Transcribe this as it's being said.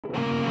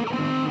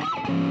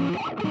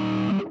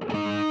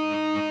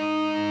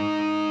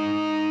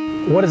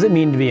What does it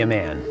mean to be a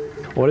man?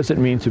 What does it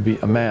mean to be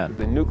a man?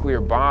 The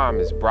nuclear bomb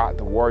has brought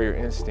the warrior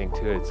instinct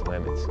to its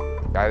limits.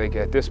 I think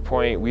at this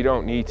point, we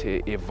don't need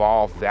to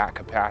evolve that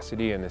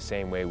capacity in the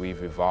same way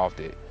we've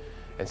evolved it.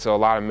 And so a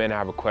lot of men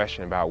have a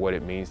question about what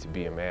it means to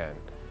be a man.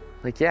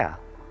 Like, yeah,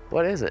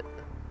 what is it?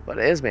 What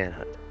is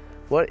manhood?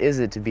 What is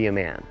it to be a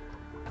man?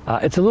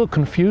 It's a little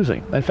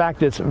confusing. In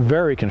fact, it's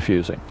very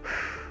confusing.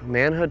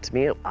 Manhood to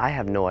me, I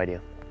have no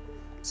idea.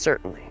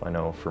 Certainly. I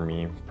know for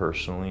me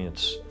personally,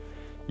 it's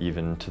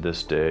even to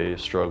this day a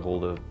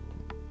struggle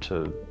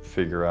to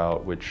figure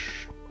out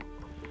which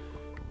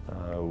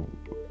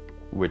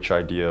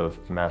idea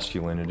of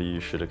masculinity you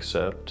should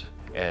accept.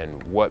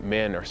 And what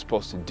men are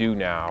supposed to do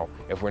now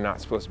if we're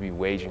not supposed to be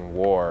waging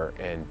war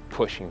and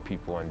pushing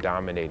people and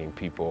dominating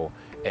people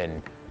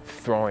and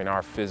throwing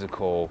our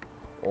physical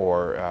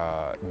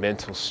or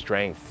mental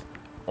strength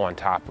on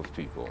top of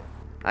people.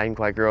 I didn't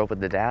quite grow up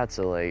with a dad,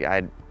 so like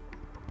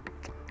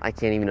I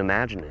can't even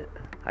imagine it.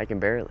 I can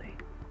barely.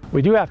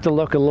 We do have to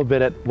look a little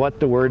bit at what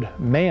the word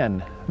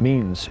man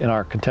means in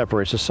our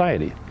contemporary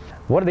society.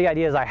 What are the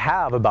ideas I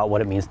have about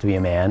what it means to be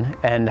a man,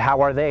 and how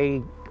are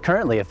they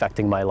currently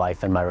affecting my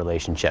life and my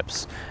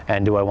relationships?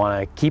 And do I want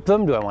to keep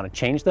them? Do I want to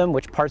change them?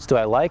 Which parts do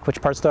I like? Which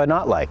parts do I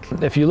not like?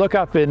 If you look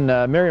up in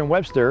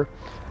Merriam-Webster,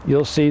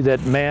 you'll see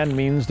that man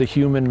means the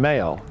human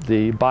male,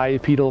 the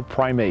bipedal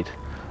primate,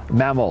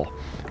 mammal,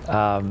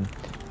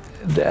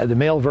 the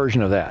male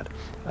version of that.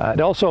 It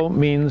also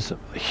means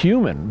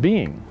human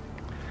being.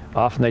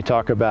 Often they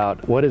talk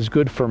about what is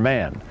good for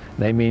man.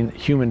 They mean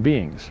human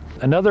beings.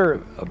 Another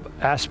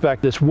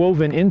aspect that's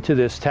woven into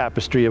this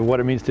tapestry of what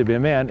it means to be a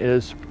man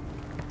is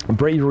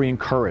bravery and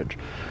courage.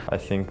 I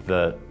think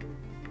that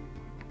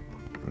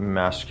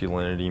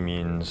masculinity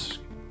means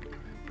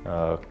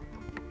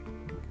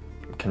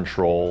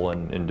control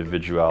and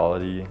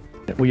individuality.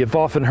 We have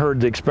often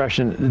heard the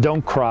expression,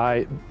 don't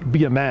cry,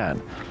 be a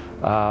man,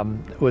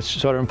 which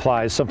sort of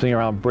implies something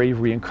around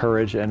bravery and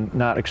courage and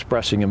not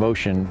expressing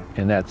emotion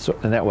in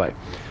that way.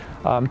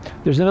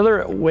 There's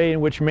another way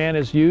in which man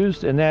is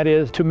used, and that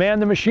is to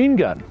man the machine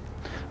gun,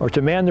 or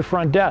to man the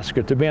front desk,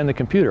 or to man the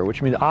computer,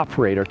 which means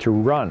operate or to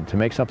run, to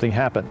make something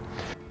happen.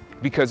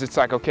 Because it's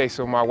like, okay,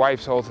 so my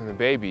wife's holding the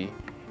baby,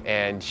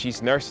 and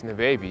she's nursing the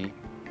baby,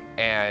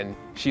 and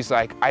she's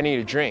like, I need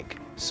a drink,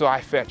 so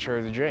I fetch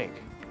her the drink.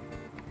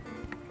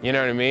 You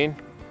know what I mean?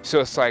 So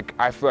it's like,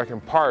 I feel like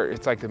in part,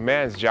 it's like the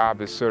man's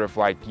job is sort of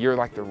like, you're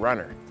like the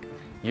runner.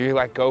 You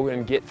like go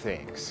and get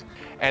things.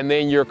 And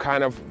then you're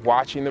kind of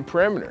watching the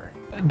perimeter.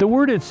 The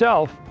word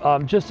itself,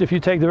 just if you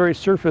take the very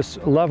surface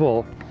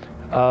level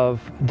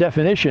of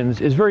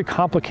definitions, is very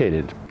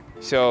complicated.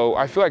 So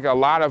I feel like a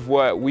lot of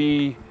what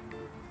we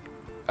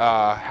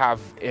have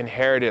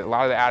inherited, a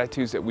lot of the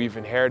attitudes that we've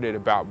inherited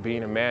about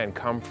being a man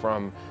come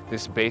from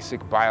this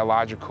basic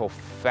biological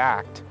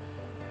fact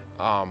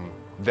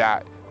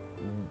that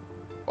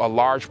a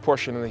large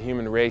portion of the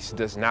human race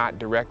does not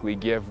directly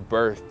give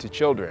birth to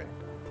children.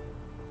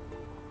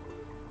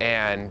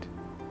 And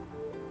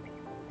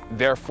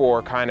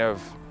therefore kind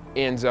of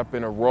ends up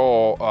in a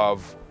role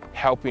of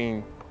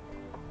helping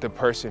the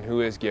person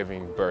who is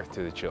giving birth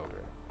to the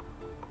children.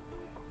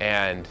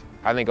 And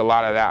I think a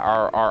lot of that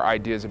are our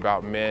ideas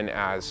about men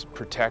as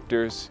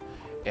protectors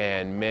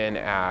and men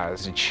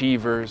as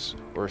achievers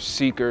or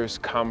seekers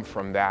come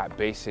from that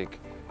basic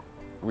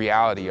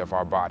reality of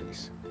our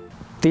bodies.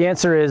 The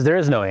answer is there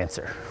is no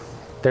answer.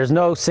 There's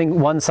no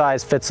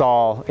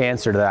one-size-fits-all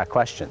answer to that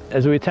question.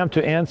 As we attempt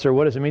to answer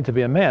what does it mean to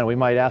be a man, we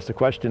might ask the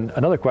question,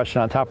 another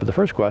question on top of the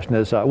first question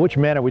is, which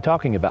man are we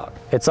talking about?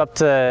 It's up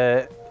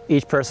to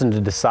each person to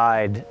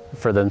decide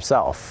for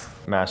themselves.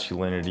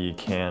 Masculinity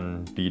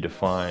can be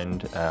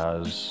defined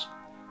as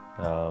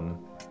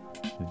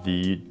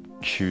the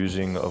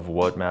choosing of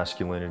what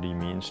masculinity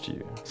means to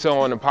you.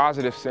 So in a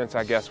positive sense,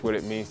 I guess what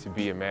it means to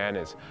be a man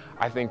is,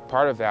 I think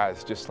part of that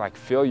is just like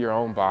feel your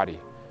own body.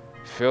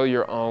 Feel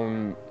your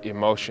own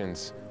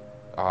emotions.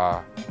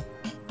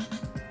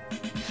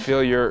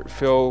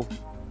 Feel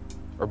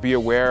or be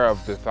aware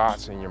of the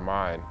thoughts in your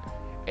mind,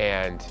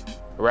 and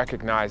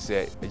recognize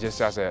that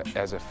just as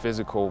a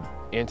physical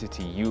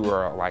entity,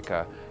 you're a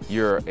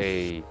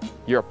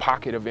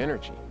pocket of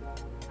energy,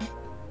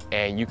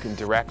 and you can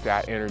direct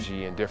that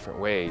energy in different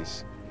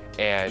ways.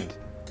 And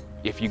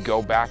if you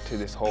go back to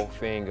this whole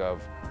thing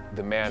of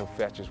the man who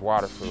fetches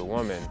water for the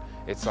woman,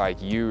 it's like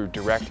you're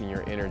directing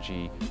your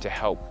energy to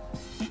help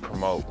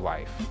promote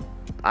life.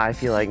 I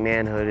feel like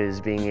manhood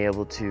is being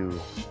able to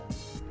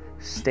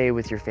stay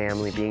with your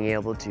family, being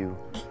able to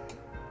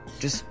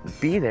just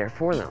be there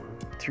for them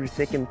through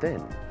thick and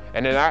thin.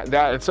 And then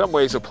that in some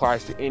ways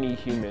applies to any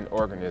human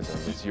organism.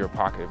 It's your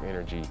pocket of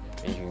energy,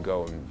 and you can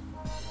go and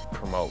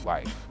promote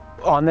life.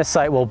 On this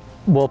site,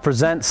 we'll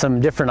present some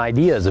different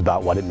ideas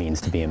about what it means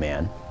to be a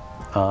man.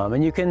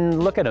 And you can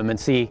look at them and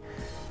see,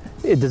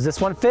 does this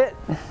one fit?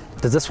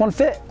 Does this one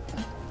fit?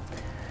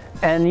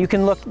 And you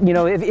can look, you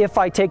know, if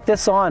I take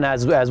this on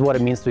as what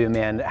it means to be a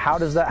man, how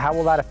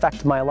will that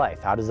affect my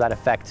life? How does that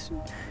affect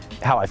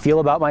how I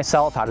feel about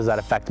myself? How does that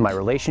affect my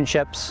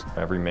relationships?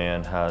 Every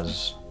man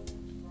has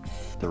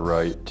the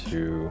right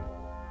to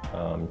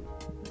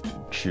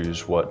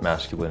choose what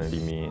masculinity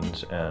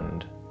means,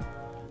 and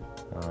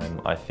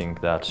I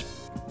think that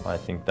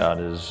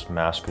is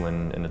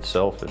masculine in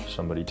itself if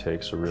somebody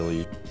takes a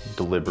really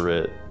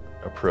deliberate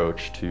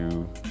approach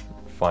to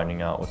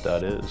finding out what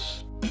that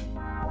is.